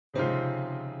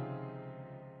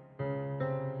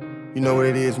You know what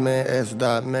it is, man?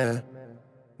 S-Dot, man.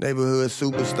 Neighborhood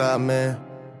superstar, man.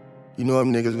 You know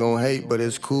them niggas gon' hate, but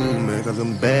it's cool, man, cause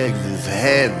them bags is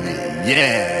heavy,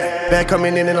 yeah. Back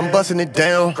coming in and I'm busting it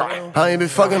down. I ain't been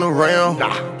fucking around.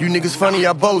 You niggas funny,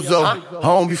 I bozo. I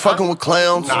don't be fucking with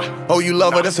clowns. Oh, you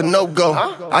love her, that's a no-go.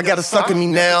 I got it sucking me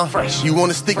now. You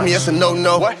wanna stick me, that's a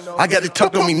no-no. I got it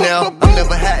tucked on me now. I'm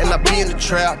never had and I be in the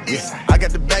trap. I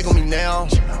got the bag on me now.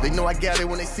 They know I got it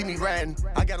when they see me riding.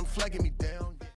 I got them flagging me down.